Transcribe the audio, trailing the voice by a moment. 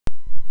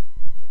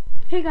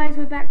Hey guys,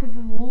 we're back with the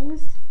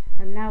walls,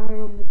 and now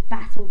we're on the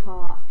battle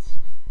part.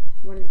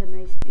 One of the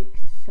most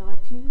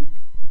exciting.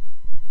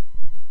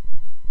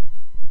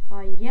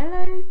 Our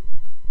yellow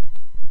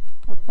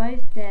are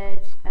both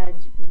dead, and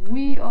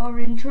we are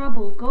in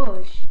trouble.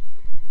 Gosh.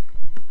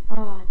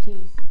 Ah,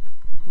 jeez.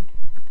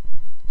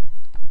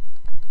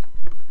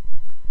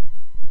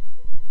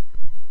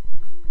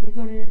 We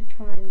gotta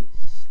try and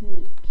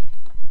sneak.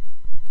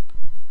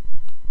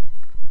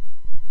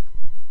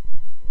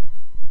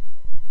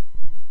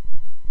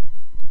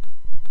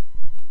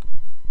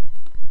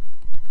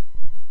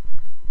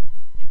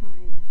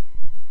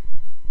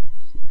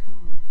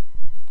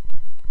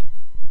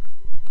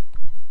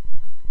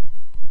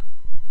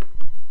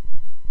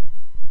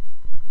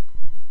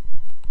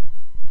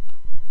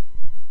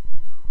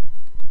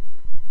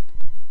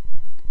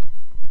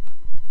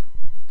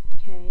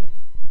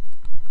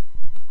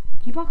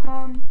 Keep on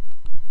calm.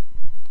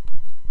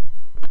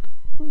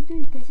 Oh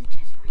dude, there's a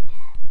chest right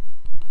there.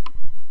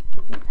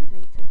 We'll get that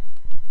later.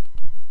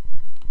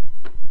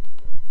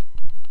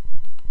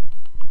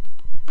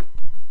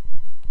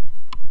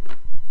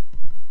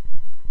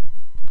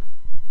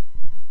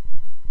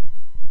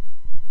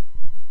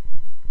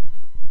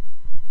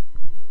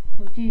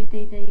 Oh dude,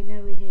 they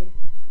know we're here.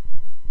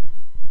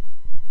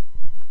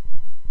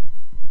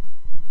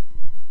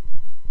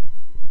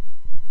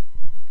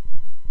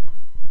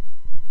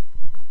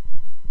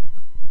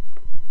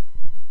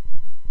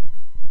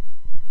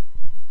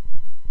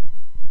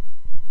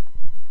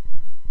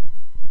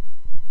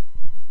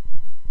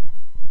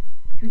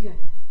 Here we go.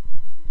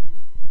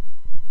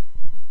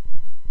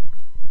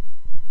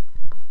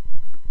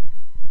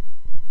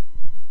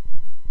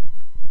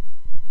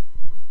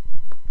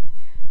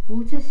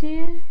 Water's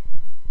here.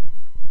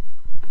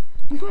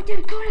 He's right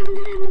there.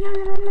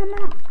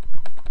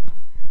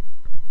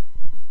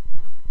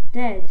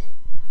 Dead.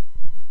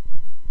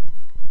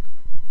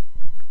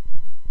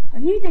 I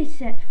knew they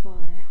set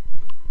fire.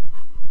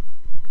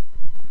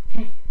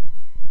 Okay.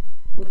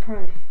 We're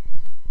pros.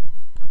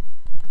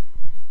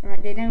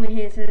 Alright, they know we're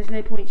here, so there's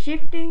no point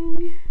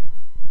shifting.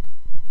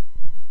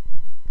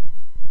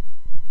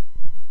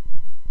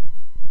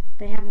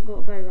 They haven't got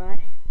a bow, right?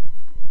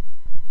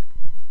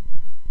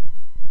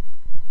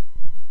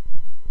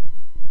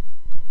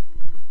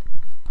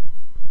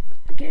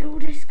 Forget all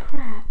this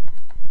crap.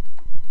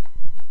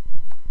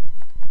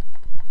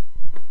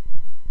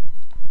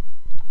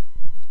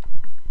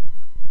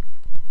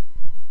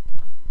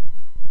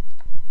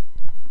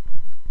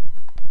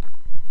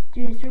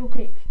 Do this real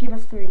quick. Give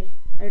us 3.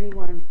 Only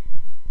 1.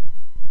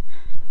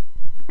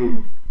 Set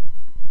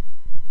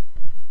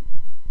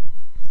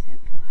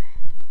fire.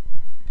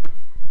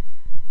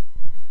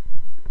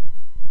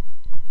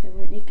 Then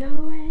won't they go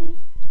away?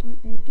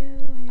 Won't they go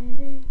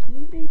away?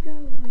 Won't they go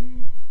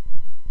away?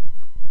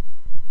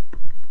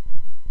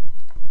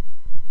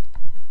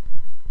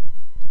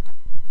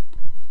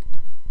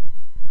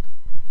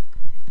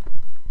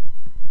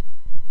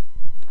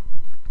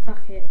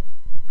 Suck it.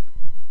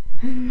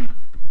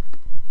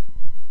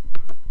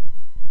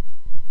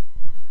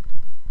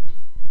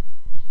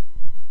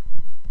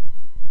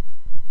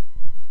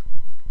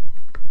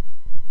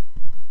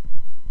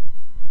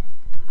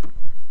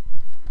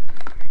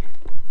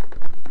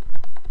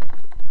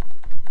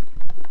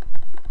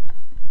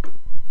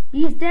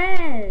 He's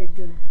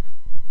dead.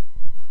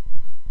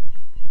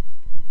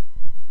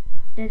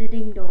 Dead a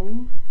ding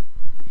dong.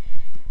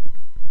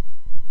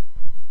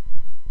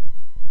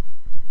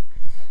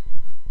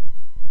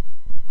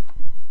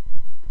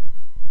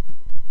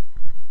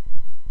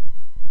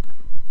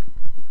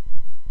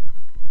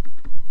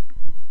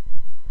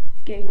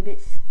 He's getting a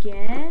bit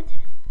scared.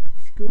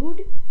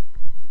 Scared.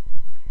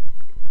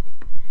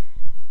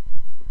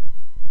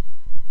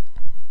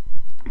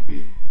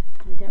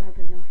 We don't have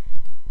enough.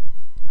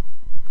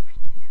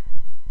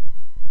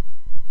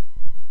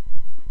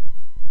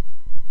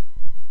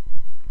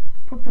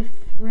 Proper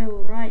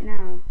thrill right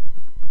now.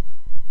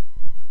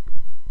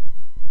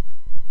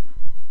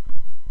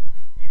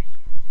 There he is,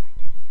 he's right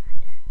there,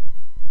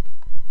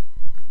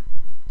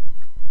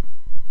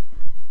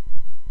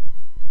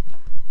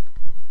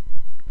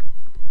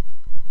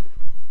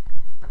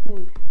 Come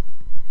on,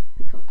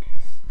 we got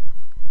this.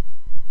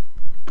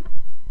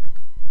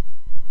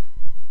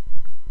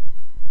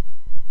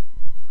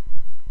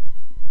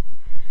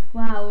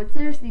 Wow,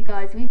 seriously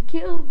guys, we've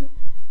killed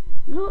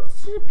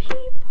lots of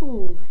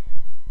people.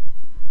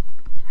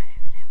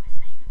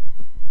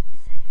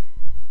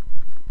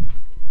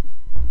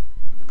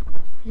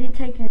 He didn't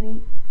take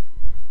any.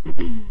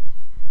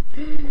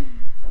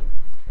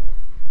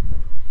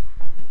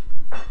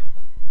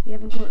 We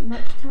haven't got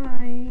much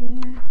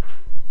time.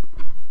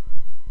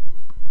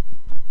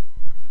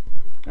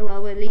 Oh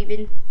well, we're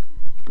leaving.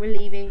 We're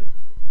leaving.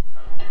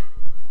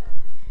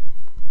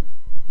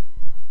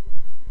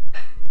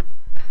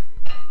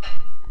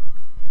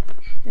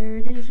 There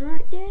it is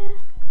right there.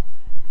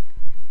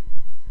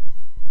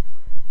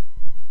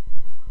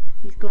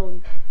 He's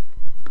gone.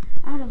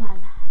 Out of our life.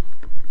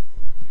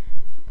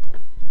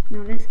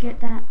 Now let's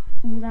get all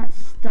that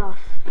stuff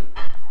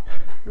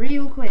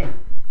real quick.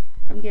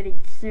 I'm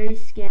getting so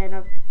scared.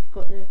 I've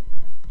got the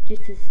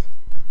jitters.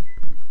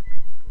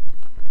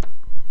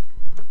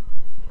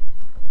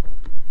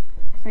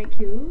 Thank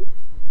you.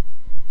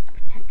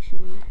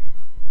 Protection.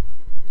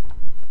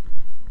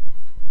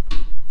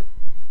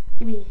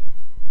 Give me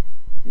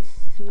the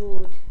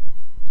sword.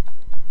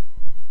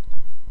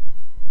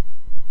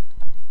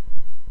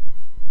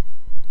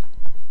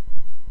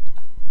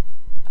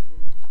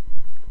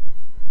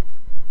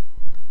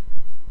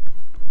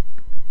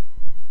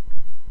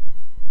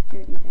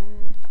 Don't need that,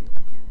 don't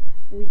need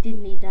that. We did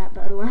need that,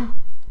 but oh well.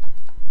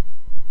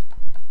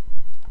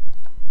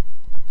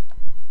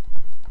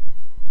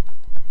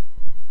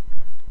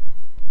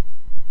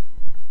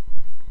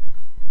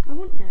 I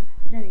want that.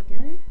 There we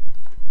go.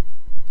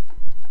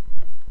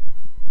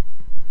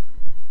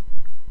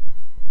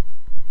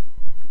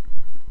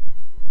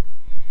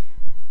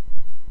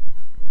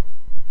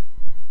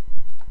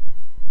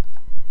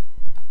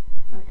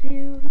 I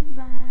feel the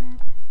vibe.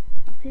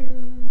 I feel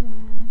the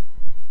vibe.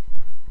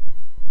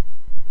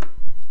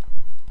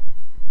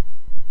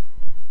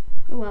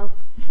 Oh well.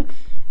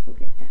 We'll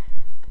get there.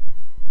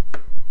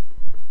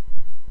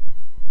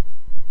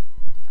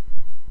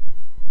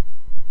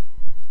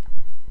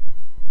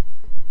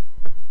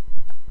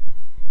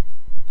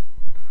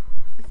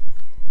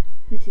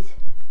 This is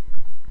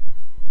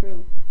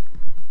real.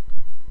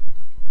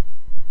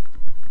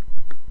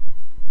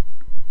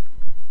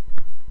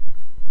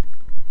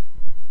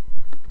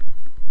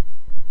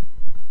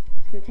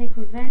 It's gonna take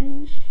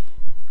revenge.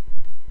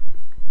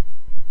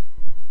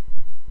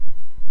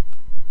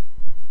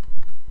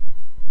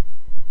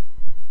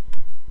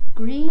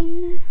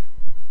 Green.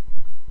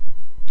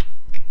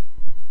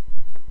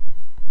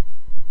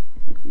 I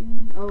think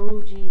green.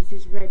 Oh geez,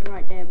 there's red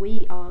right there.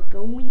 We are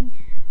going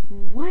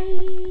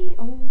way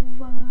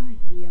over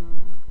here.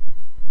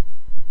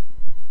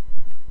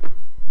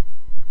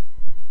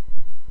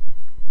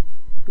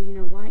 Green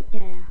are right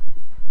there.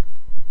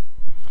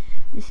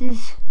 This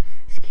is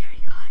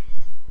scary,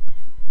 guys.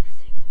 For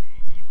 6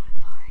 minutes it went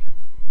fine.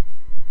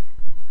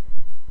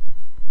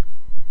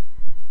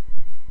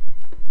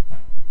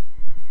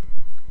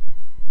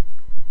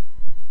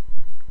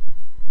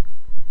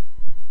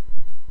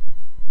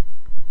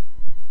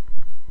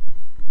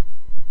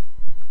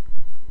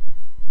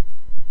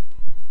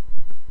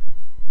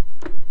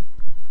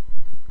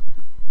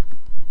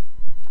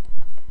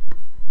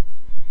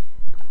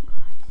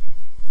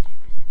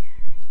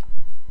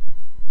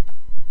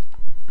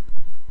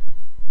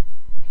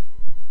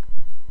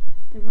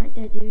 They're right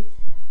there, dudes.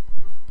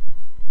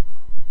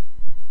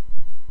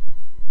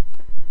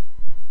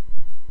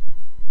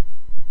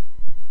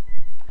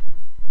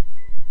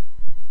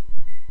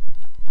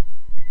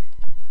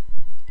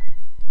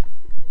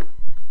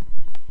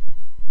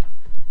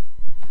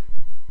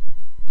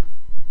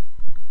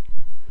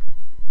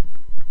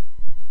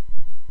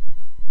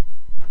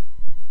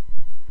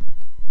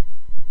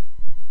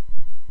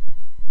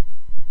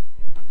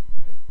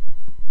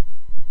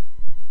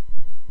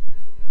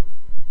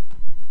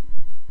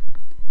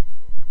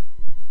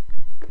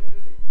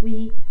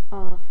 We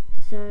are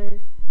so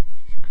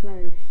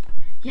close.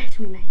 Yes,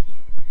 we made it.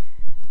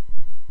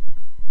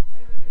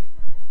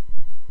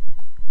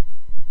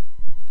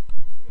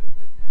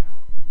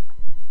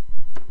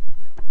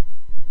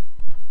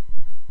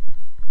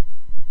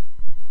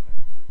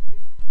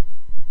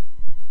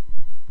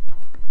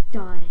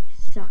 Die,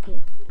 suck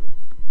it.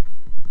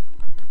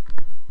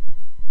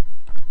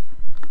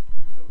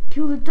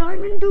 Kill the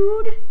diamond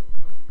dude.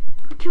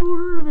 I killed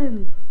all of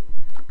them.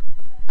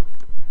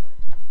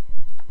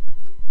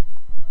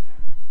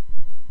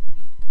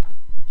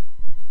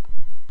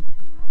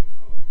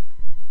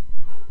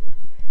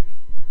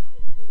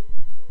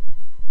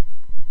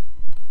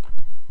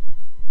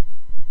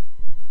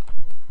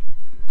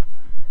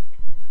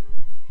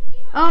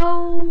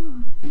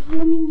 Oh,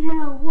 blooming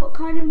hell, what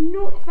kind of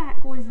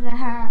knockback was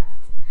that?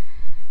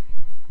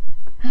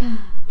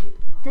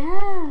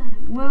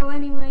 Damn. Well,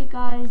 anyway,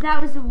 guys,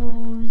 that was the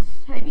walls.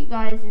 Hope you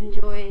guys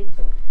enjoyed.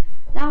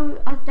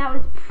 That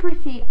was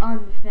pretty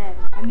unfair.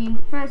 I mean,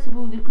 first of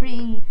all, the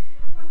green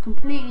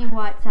completely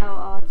wiped out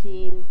our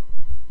team.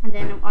 And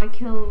then I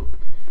killed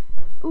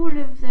all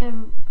of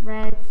the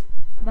reds.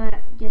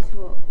 But guess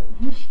what?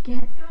 We should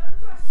get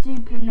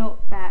super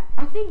knockback.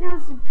 I think that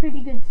was a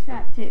pretty good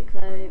tactic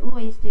though.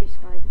 Always do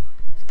sky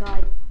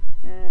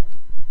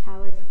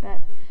towers.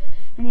 But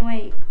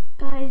anyway,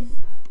 guys,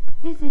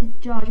 this is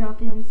Jar Jar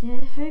Films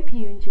here. Hope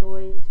you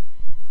enjoyed.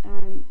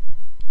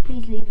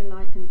 Please leave a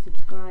like and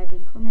subscribe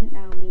and comment.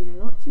 That will mean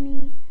a lot to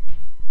me.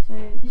 So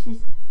this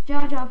is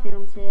Jar Jar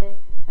Films here.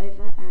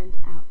 Over and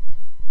out.